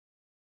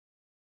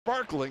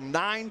Sparkling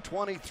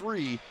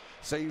 .923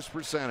 saves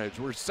percentage.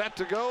 We're set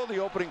to go. The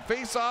opening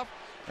faceoff.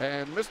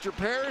 And Mr.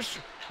 Parrish,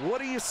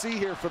 what do you see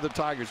here for the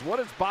Tigers? What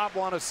does Bob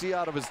want to see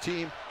out of his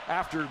team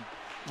after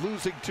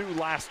losing 2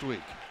 last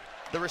week?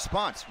 The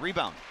response,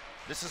 rebound.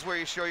 This is where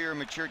you show you're a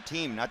mature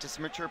team, not just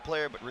a mature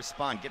player, but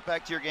respond. Get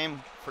back to your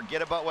game.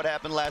 Forget about what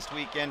happened last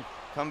weekend.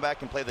 Come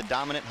back and play the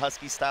dominant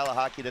Husky style of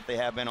hockey that they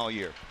have been all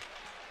year.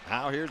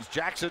 Now here's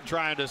Jackson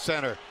trying to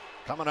center.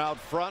 Coming out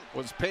front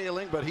was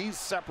Poehling, but he's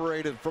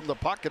separated from the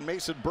puck, and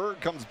Mason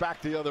Berg comes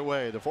back the other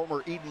way. The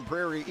former Eden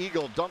Prairie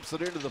Eagle dumps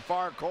it into the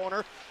far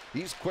corner.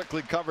 He's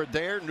quickly covered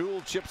there.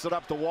 Newell chips it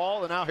up the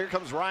wall, and now here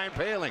comes Ryan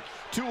Poehling.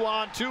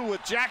 2-on-2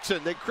 with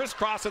Jackson. They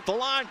crisscross at the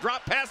line,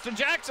 drop pass to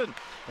Jackson,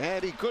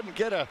 and he couldn't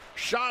get a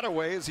shot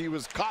away as he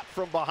was caught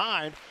from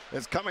behind.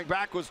 As coming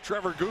back was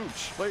Trevor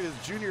Gooch. Played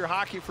his junior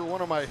hockey for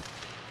one of my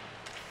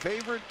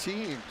favorite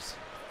teams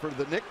for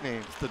the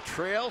nicknames, the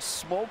Trail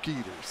Smoke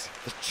Eaters.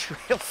 The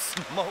Trail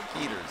Smoke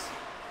Eaters.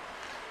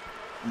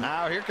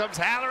 Now here comes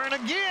Halloran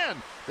again.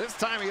 This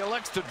time he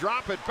elects to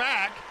drop it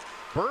back.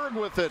 Berg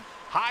with it,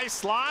 high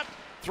slot,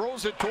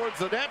 throws it towards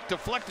the net,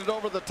 deflected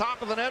over the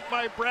top of the net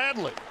by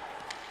Bradley.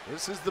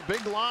 This is the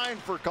big line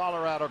for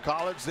Colorado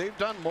College. They've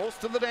done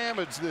most of the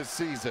damage this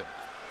season.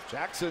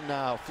 Jackson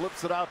now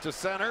flips it out to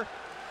center.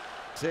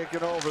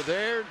 Taken over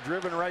there,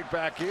 driven right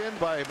back in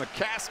by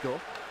McCaskill.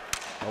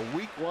 A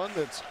weak one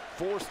that's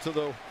forced to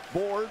the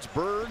boards.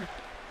 Berg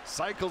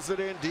cycles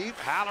it in deep.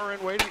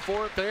 Halloran waiting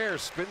for it there.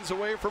 Spins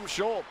away from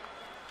Schultz.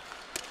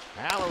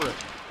 Halloran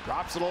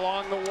drops it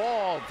along the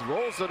wall,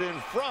 throws it in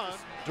front.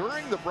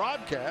 During the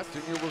broadcast,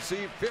 and you will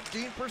receive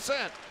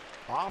 15%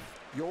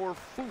 off your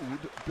food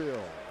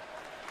bill.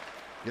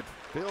 Get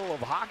fill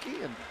of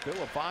hockey and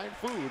fill of fine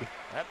food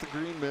at the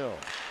Green Mill.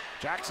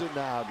 Jackson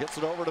now gets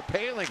it over to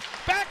Poehling.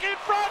 Back in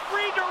front,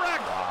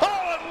 redirect.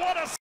 Oh, and what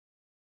a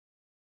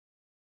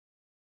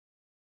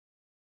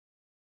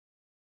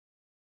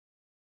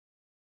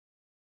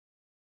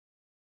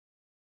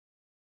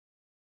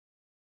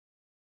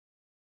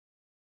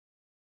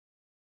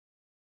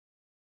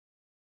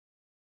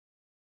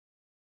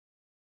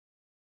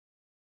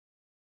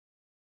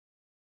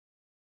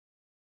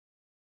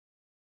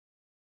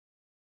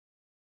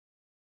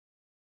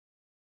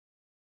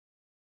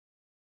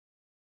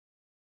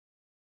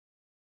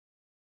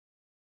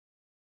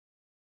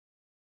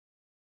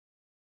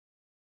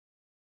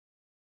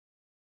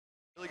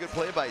Really good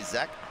play by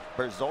Zach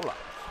Berzola.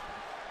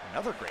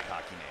 Another great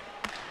hockey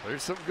name.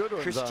 There's some good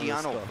ones.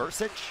 Cristiano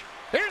Versic.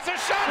 Here's a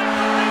shot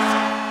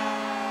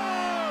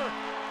at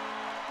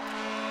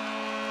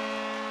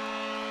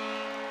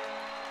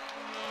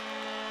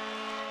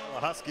the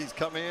Huskies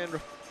come in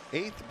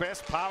 8th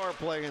best power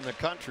play in the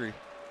country.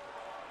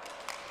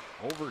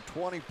 Over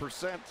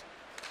 20%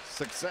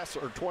 success,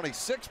 or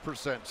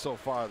 26% so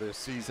far this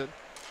season.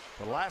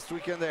 But last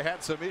weekend they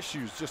had some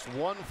issues, just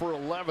 1 for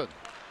 11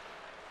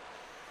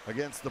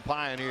 against the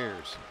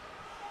Pioneers.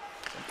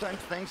 Sometimes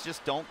things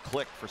just don't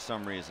click for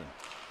some reason.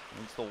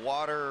 It's the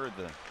water,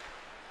 the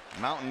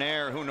mountain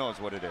air, who knows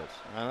what it is.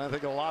 And I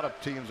think a lot of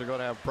teams are going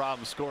to have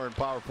problems scoring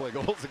power play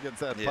goals against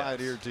that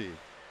Pioneer team.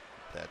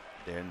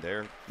 And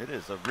there it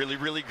is, a really,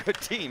 really good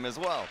team as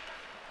well.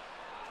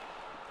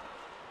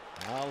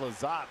 Now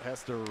Lazat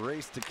has to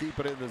race to keep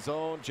it in the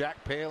zone. Jack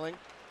Poehling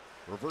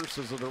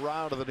reverses it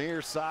around to the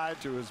near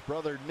side to his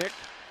brother Nick,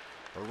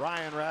 or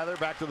Ryan rather,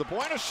 back to the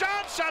point. A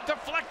shot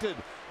deflected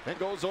and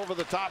goes over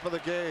the top of the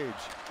gauge.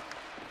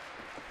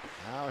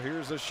 Now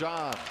here's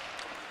Ashan.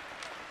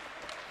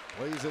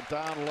 Plays it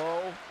down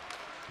low.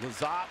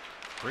 Lazat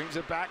brings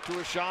it back to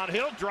Ashan.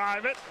 He'll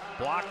drive it.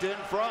 Blocked in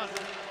front.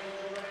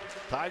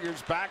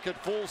 Tigers back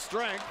at full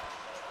strength.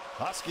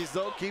 Huskies,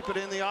 though, keep it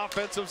in the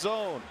offensive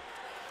zone.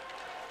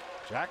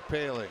 Jack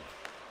Poehling.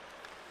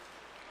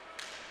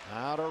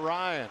 Now to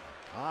Ryan.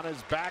 On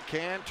his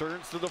backhand,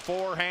 turns to the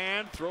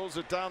forehand, throws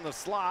it down the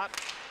slot.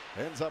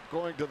 Ends up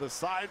going to the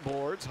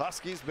sideboards.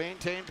 Huskies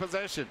maintain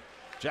possession.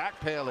 Jack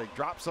Poehling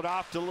drops it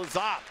off to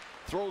Lazat.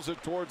 Throws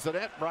it towards the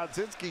net.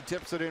 Brodzinski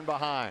tips it in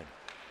behind.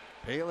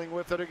 Poehling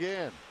with it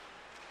again.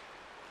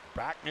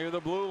 Back near the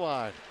blue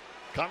line.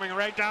 Coming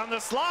right down the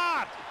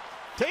slot.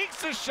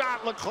 Takes the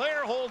shot.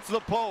 LeClaire holds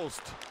the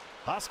post.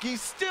 Huskies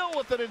still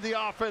with it in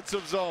the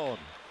offensive zone.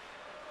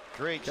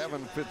 Great.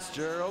 Kevin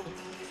Fitzgerald.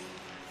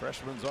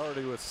 Freshman's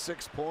already with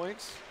 6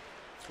 points.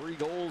 3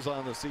 goals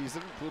on the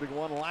season, including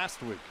 1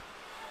 last week.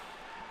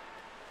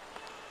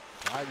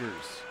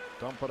 Tigers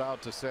dump it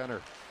out to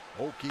center.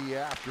 Oki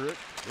after it.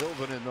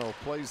 Ilvanen, though,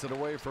 plays it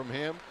away from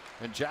him.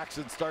 And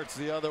Jackson starts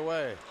the other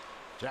way.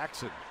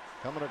 Jackson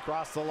coming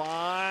across the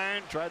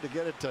line. Tried to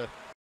get it to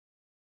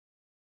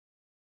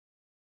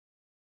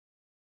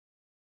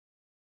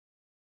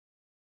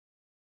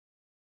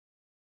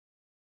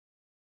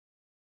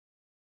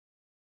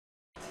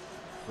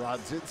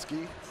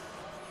Brodzinski.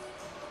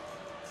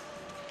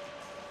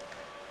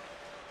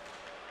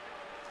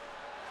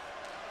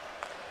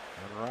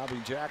 And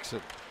Robbie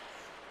Jackson.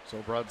 So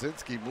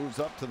Brodzinski moves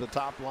up to the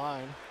top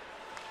line.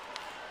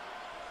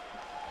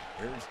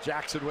 Here's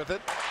Jackson with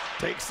it.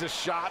 Takes the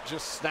shot,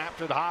 just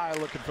snapped it high,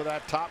 looking for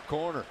that top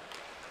corner.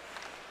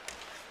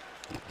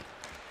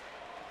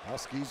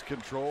 Huskies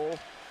control.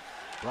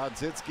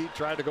 Brodzinski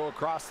tried to go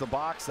across the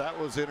box. That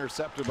was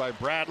intercepted by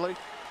Bradley.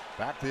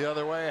 Back the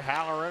other way.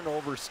 Halloran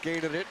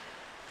overskated it.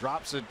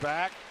 Drops it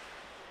back.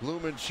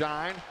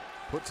 Blumenshine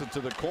puts it to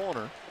the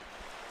corner.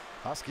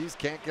 Huskies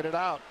can't get it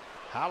out.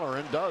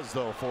 Halloran does,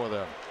 though, for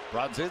them.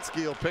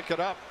 Brodzinski will pick it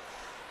up.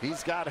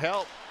 He's got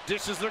help.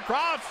 Dishes it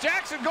across.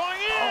 Jackson going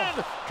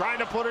in. Trying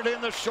to put it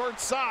in the short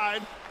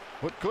side,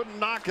 but couldn't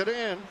knock it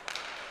in,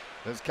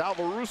 as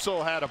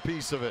Calvaruso had a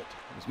piece of it.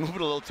 He was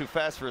moving a little too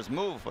fast for his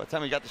move. By the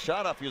time he got the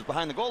shot off, he was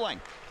behind the goal line.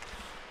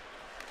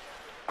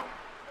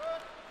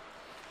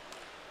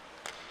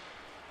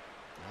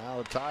 Now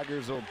the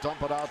Tigers will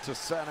dump it out to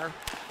center.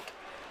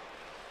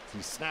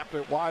 He snapped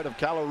it wide of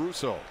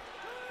Calvaruso.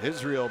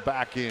 Israel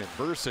back in.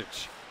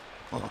 Bursic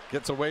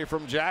gets away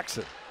from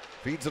Jackson.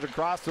 Feeds it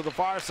across to the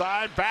far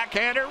side.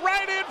 Backhander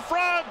right in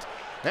front.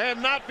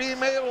 And not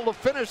being able to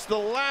finish the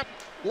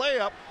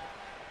layup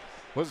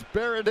was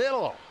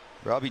Baradillo.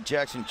 Robbie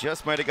Jackson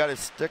just might have got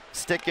his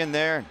stick in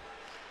there and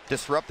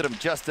disrupted him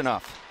just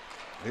enough.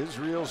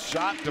 Israel's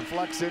shot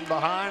deflects in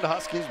behind.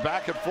 Huskies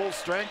back at full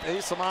strength.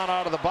 Asaman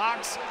out of the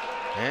box.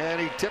 And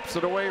he tips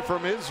it away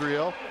from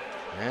Israel.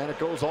 And it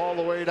goes all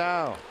the way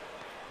down.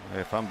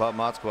 If I'm Bob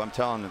Motzko, I'm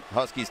telling the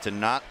Huskies to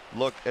not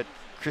look at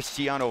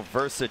Cristiano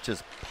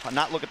Versich's,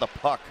 not look at the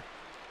puck.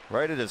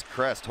 Right at his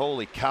crest.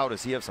 Holy cow,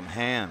 does he have some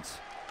hands.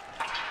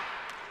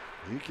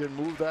 He can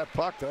move that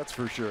puck, that's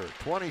for sure.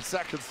 20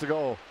 seconds to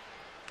go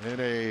in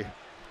a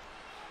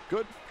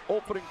good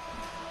opening.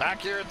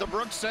 Back here at the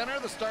Brooks Center,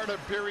 the start of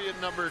period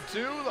number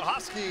 2. The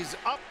Huskies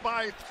up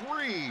by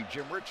 3.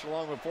 Jim Rich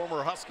along with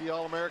former Husky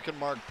All-American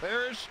Mark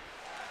Parrish.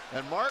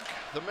 And Mark,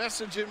 the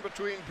message in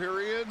between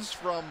periods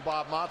from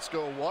Bob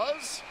Motzko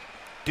was?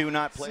 Do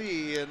not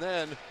play. And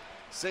then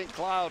St.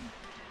 Cloud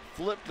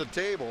flipped the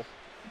table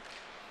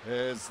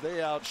as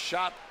they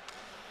outshot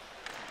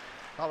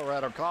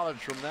Colorado College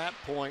from that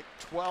point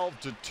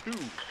 12-2.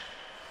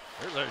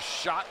 There's a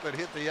shot that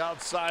hit the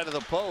outside of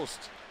the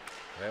post.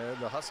 And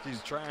the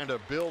Huskies trying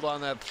to build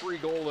on that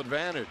 3-goal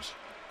advantage.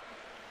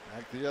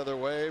 Back the other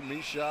way,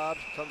 Michaud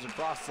comes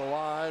across the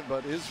line,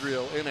 but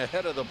Israel in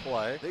ahead of the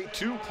play. They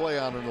too play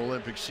on an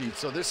Olympic sheet,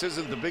 so this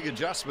isn't the big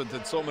adjustment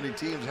that so many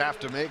teams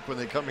have to make when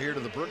they come here to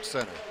the Brooks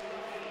Center.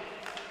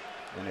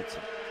 And it's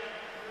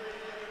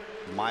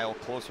a mile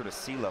closer to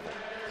sea level.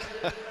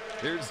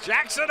 Here's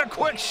Jackson, a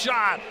quick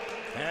shot,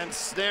 and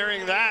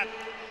snaring that.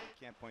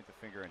 Can't point the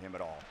finger at him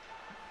at all.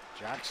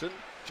 Jackson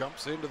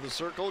jumps into the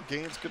circle,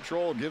 gains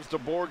control, gives to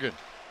Borgen.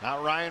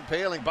 Now Ryan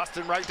Poehling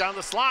busting right down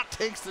the slot,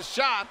 takes the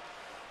shot,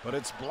 but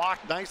it's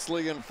blocked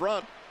nicely in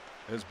front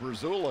as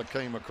Brzula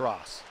came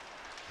across.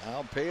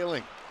 Now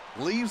Poehling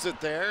leaves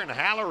it there, and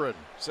Halloran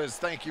says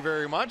thank you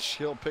very much.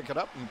 He'll pick it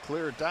up and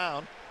clear it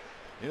down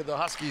into the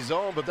Husky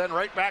zone, but then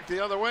right back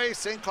the other way.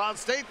 St. Cloud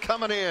State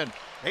coming in.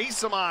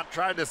 Asamont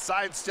tried to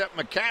sidestep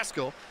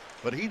McCaskill,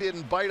 but he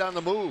didn't bite on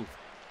the move.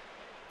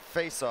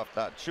 Face off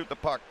that, shoot the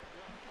puck.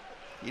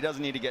 He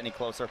doesn't need to get any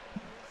closer.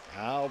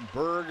 Now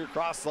Berg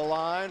across the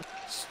line,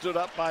 stood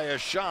up by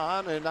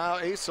Ashan, and now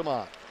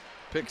Asamont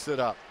picks it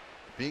up.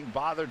 Being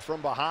bothered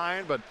from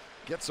behind, but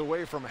gets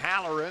away from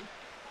Halloran.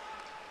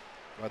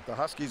 But the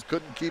Huskies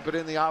couldn't keep it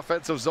in the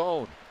offensive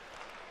zone.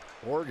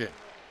 Morgan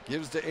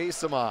gives to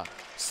Asamont.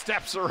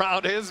 Steps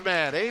around his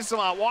man.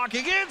 Asamont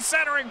walking in,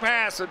 centering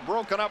pass, and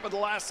broken up at the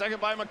last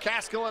second by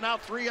McCaskill, and now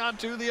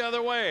 3-on-2 the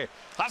other way.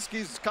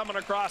 Huskies coming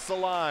across the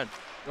line.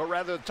 Or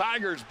rather, the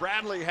Tigers.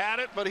 Bradley had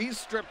it, but he's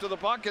stripped of the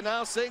puck, and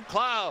now St.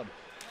 Cloud.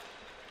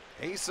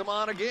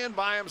 Asamont again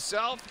by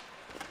himself.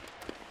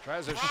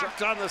 Tries a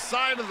shot on the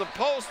side of the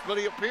post, but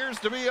he appears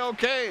to be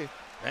okay.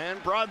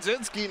 And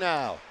Brodzinski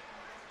now.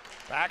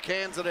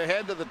 Backhands it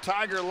ahead to the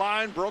Tiger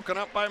line, broken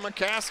up by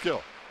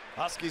McCaskill.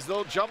 Huskies,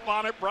 though, jump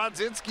on it.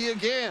 Brodzinski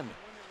again.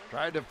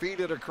 Tried to feed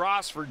it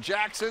across for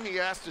Jackson. He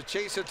has to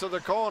chase it to the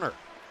corner.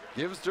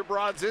 Gives to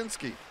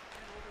Brodzinski.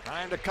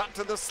 Trying to cut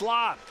to the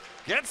slot.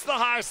 Gets the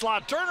high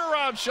slot.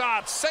 Turnaround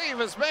shot.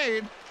 Save is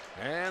made.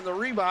 And the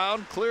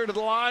rebound clear to the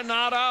line,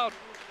 not out.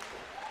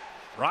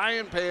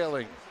 Ryan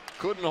Poehling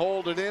couldn't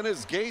hold it in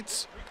as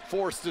Gates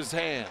forced his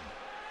hand.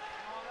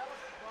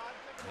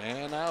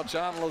 And now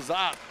John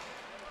Lazat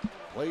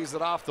lays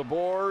it off the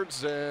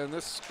boards, and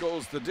this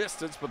goes the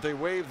distance, but they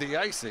wave the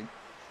icing.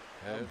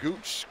 And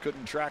Gooch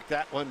couldn't track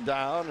that one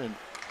down, and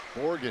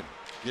Morgan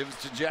gives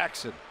to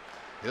Jackson.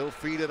 He'll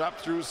feed it up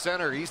through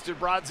center. Easton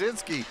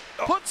Brodzinski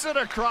puts it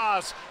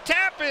across.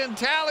 Tap in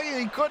tally, and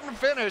he couldn't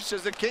finish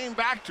as it came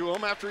back to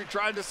him after he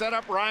tried to set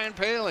up Ryan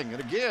Poehling. And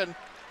again,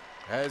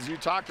 as you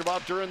talked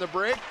about during the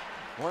break,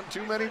 one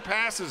too many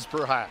passes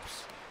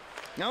perhaps.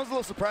 I was a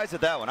little surprised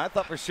at that one. I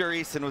thought for sure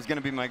Easton was going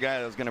to be my guy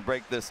that was going to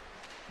break this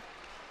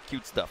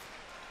cute stuff.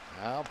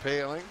 Now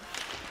Poehling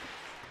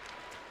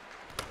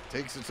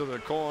takes it to the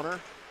corner.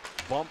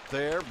 Bump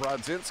there.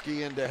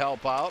 Brodzinski in to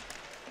help out.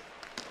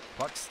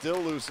 Puck still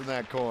loose in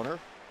that corner.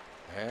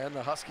 And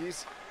the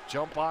Huskies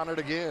jump on it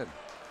again.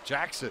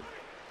 Jackson.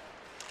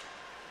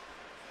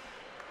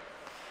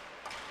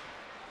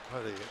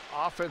 The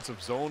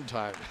offensive zone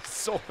time is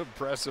so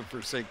impressive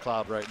for St.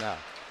 Cloud right now.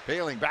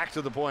 Poehling back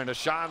to the point, a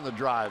shot on the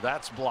drive,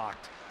 that's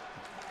blocked.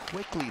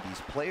 Quickly,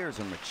 these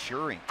players are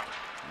maturing.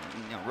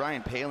 You know,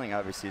 Ryan Poehling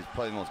obviously is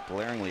probably the most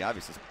glaringly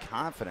obvious. His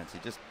confidence,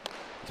 he's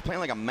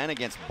playing like a man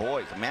against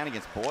boys.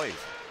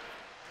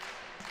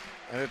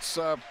 And it's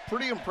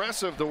pretty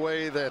impressive the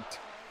way that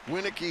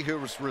Winicky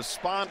has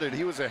responded.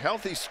 He was a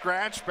healthy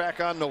scratch back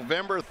on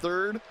November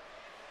 3rd.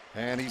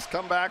 And he's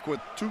come back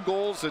with 2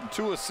 goals and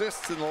 2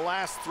 assists in the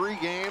last 3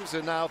 games,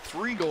 and now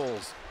 3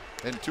 goals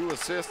and 2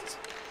 assists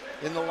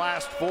in the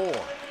last 4.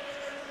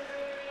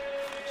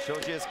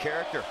 Shows you his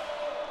character.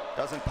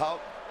 Doesn't pout,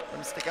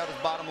 doesn't stick out his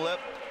bottom lip.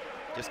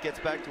 Just gets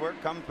back to work,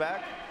 comes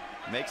back,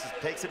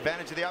 takes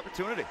advantage of the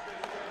opportunity.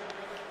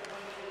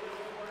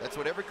 That's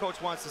what every coach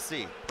wants to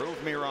see.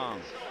 Prove me wrong.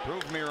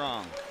 Prove me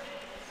wrong.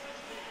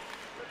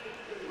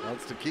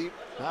 Wants to keep,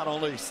 not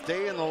only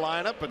stay in the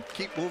lineup, but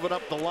keep moving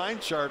up the line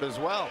chart as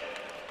well.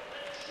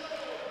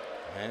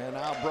 And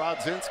now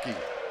Brodzinski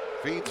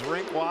feeds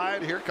rink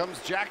wide. Here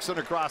comes Jackson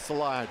across the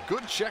line.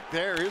 Good check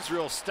there.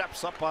 Israel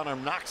steps up on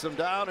him, knocks him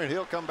down, and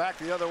he'll come back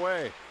the other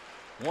way.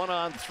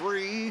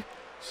 1-on-3.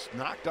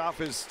 Knocked off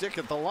his stick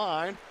at the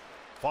line.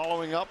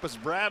 Following up is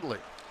Bradley.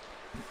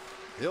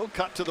 He'll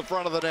cut to the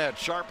front of the net.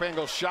 Sharp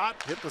angle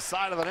shot, hit the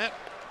side of the net.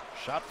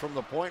 Shot from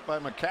the point by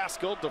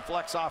McCaskill,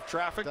 deflects off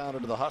traffic down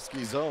into the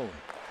Husky zone.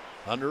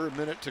 Under a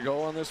minute to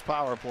go on this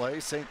power play.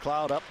 St.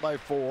 Cloud up by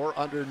 4,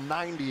 under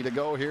 90 to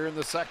go here in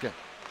the second.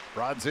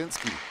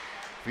 Brodzinski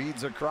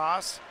feeds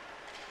across.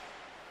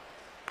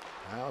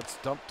 Now it's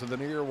dumped to the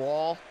near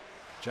wall.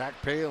 Jack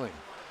Poehling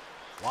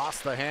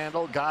lost the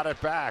handle, got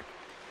it back.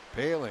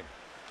 Poehling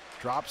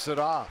drops it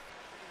off.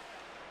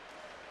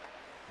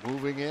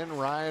 Moving in,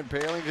 Ryan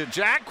Poehling to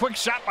Jack. Quick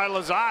shot by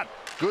Lazat.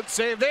 Good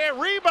save there.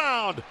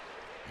 Rebound.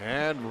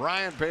 And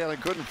Ryan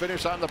Poehling couldn't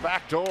finish on the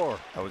back door.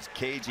 That was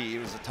cagey. It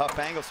was a tough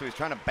angle, so he was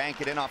trying to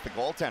bank it in off the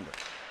goaltender.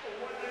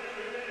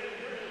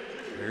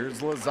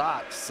 Here's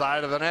Lazat,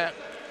 side of the net.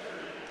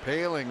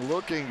 Poehling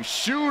looking,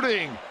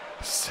 shooting.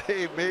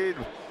 Save made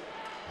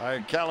by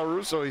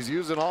Calaruso. He's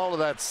using all of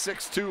that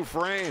 6'2"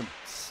 frame.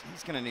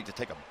 He's going to need to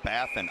take a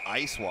bath in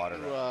ice water.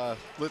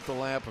 Lit the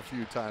lamp a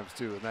few times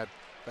too, and that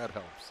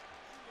helps.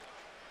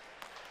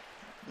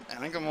 I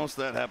think most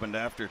of that happened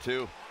after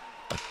too.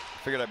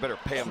 Figured I better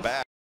pay him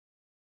back.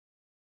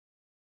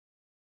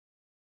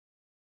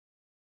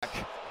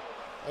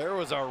 There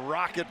was a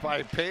rocket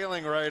by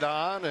Poehling right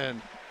on,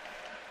 and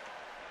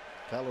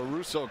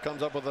Calaruso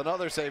comes up with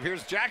another save.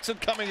 Here's Jackson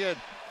coming in,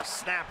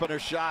 snapping a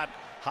shot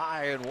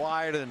high and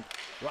wide, and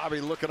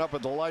Robbie looking up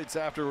at the lights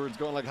afterwards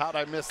going like, how'd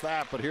I miss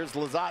that? But here's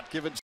Lazat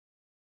giving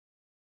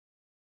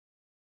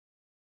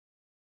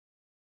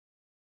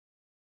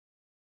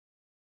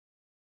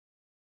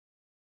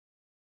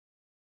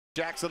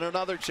Jackson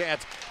another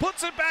chance,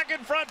 puts it back in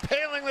front.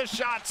 Poehling, the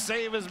shot,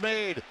 save is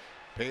made.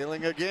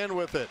 Poehling again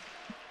with it.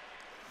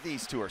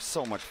 These two are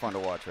so much fun to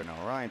watch right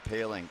now. Ryan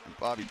Poehling and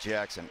Bobby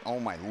Jackson. Oh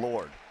my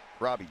Lord.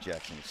 Robbie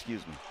Jackson,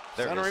 excuse me.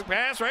 There centering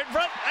pass right in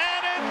front,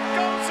 and it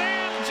goes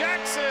in.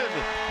 Jackson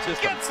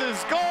gets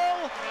his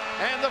goal,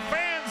 and the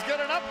fans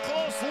get an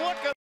up-close look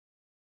at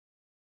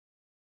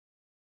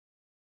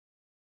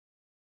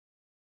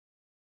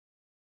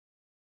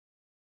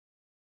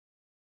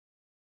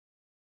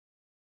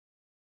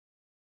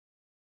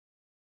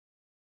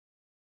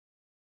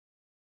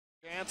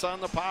chance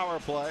on the power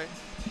play.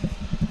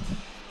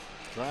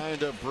 Trying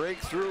to break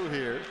through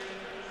here.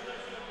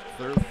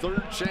 Their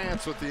 3rd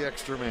chance with the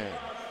extra man.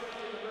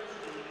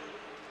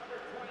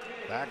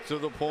 Back to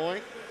the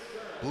point.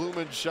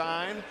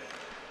 Blumenshine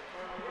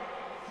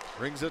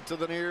brings it to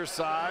the near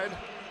side.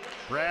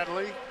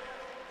 Bradley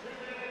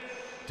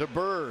to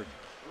Berg.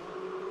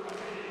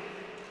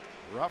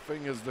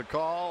 Roughing is the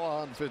call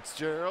on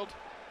Fitzgerald.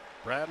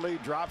 Bradley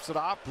drops it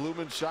off.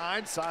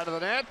 Blumenshine, side of the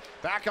net.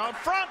 Back out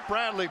front.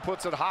 Bradley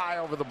puts it high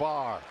over the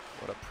bar.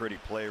 What a pretty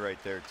play right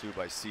there, too,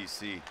 by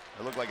CC.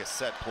 It looked like a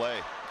set play.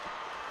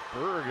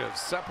 Berg is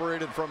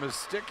separated from his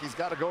stick. He's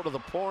got to go to the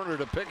corner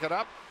to pick it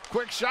up.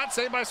 Quick shot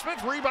saved by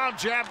Smith. Rebound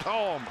jabbed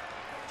home.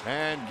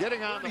 And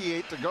getting on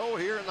 38 to go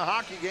here in the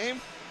hockey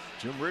game.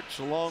 Jim Rich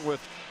along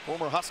with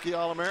former Husky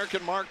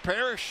All-American Mark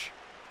Parrish.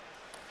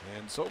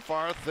 And so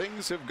far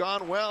things have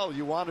gone well.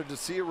 You wanted to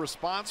see a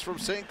response from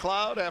St.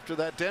 Cloud after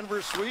that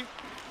Denver sweep.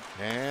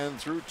 And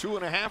through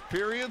 2.5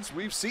 periods,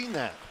 we've seen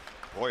that.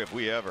 Boy, have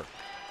we ever.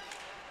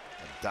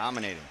 A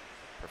dominating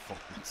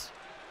performance.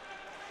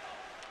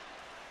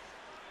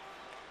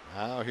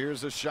 Now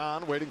here's a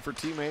Sean waiting for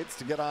teammates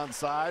to get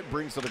onside,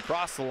 brings it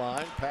across the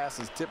line,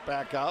 passes tipped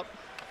back out,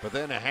 but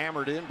then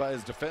hammered in by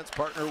his defense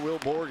partner Will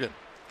Borgen.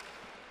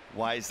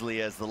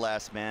 Wisely as the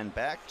last man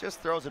back, just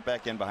throws it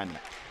back in behind the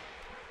net.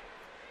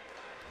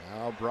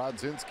 Now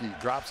Brodzinski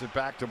drops it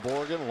back to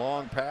Borgen,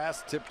 long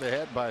pass tipped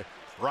ahead by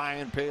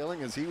Ryan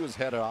Poehling as he was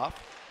headed off.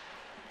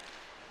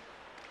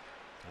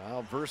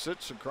 Now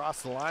Versich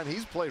across the line,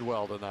 he's played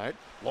well tonight.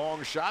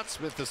 Long shot,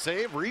 Smith the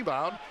save,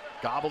 rebound.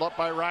 Gobbled up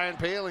by Ryan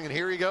Poehling, and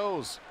here he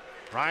goes.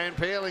 Ryan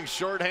Poehling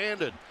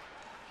shorthanded.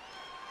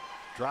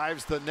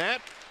 Drives the net,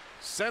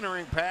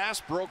 Centering pass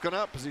broken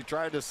up as he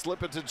tried to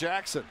slip it to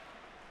Jackson.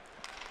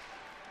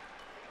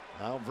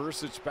 Now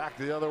Versic back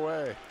the other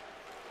way.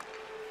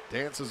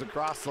 Dances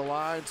across the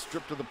line,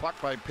 stripped of the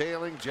puck by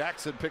Poehling.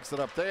 Jackson picks it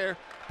up there,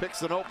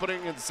 picks an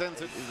opening and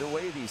sends it. The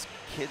way these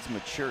kids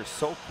mature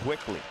so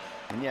quickly,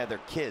 and yeah, they're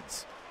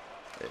kids,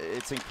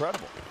 it's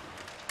incredible.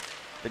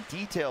 The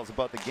details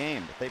about the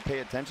game that they pay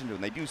attention to,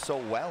 and they do so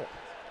well.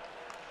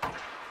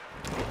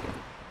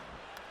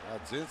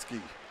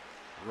 Radzinski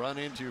run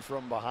into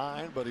from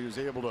behind, but he was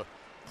able to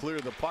clear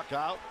the puck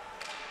out.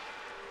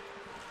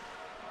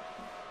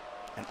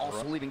 And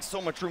also leaving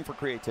so much room for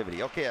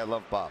creativity. Okay, I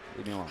love Bob.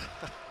 Leave me alone.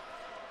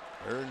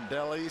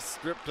 Deli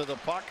stripped to the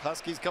puck.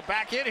 Huskies come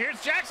back in. Here's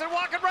Jackson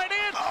walking right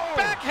in. Oh.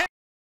 Backhand.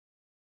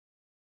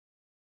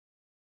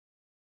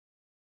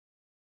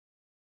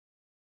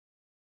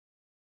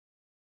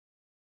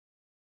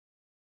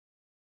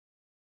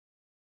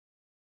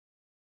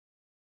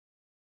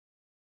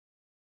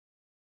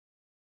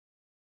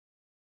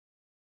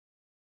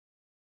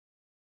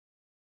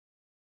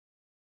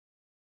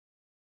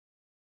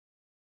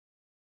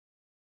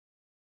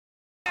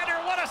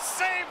 What a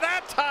save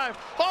that time.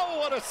 Oh,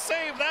 what a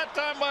save that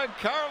time by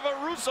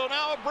Caravaruso.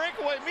 Now a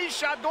breakaway.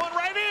 Michaud going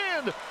right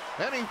in.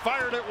 And he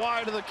fired it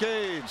wide of the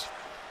cage.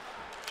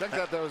 Check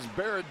that was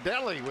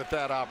Baradelli with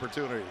that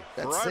opportunity.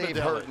 That save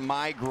hurt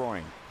my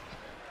groin.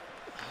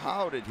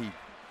 How did he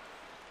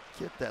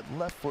get that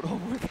left foot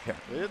over there?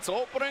 It's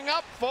opening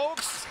up,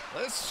 folks.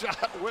 This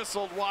shot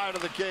whistled wide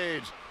of the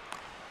cage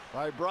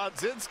by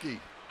Brodzinski.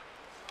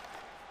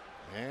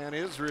 And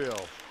Israel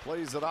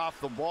plays it off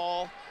the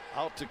ball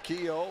out to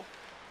Keogh.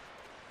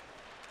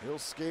 He'll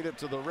skate it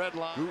to the red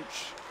line.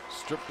 Gooch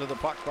stripped to the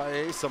puck by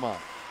Asama.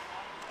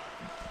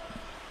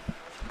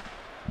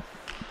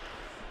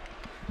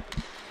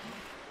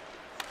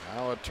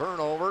 Now a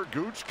turnover.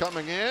 Gooch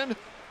coming in.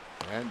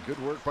 And good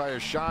work by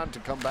Ashan to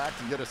come back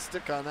to get a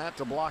stick on that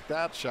to block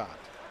that shot.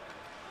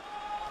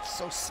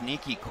 So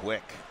sneaky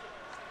quick.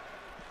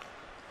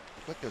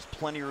 Look like there's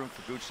plenty of room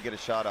for Gooch to get a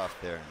shot off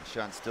there. And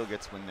Ashan still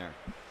gets one there.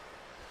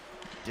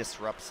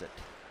 Disrupts it.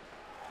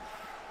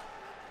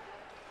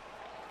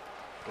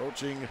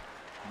 Approaching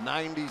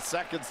 90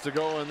 seconds to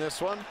go in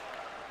this one.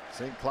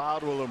 St.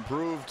 Cloud will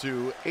improve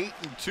to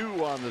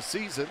 8-2 on the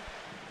season,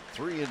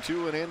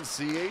 3-2 in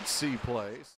NCHC plays.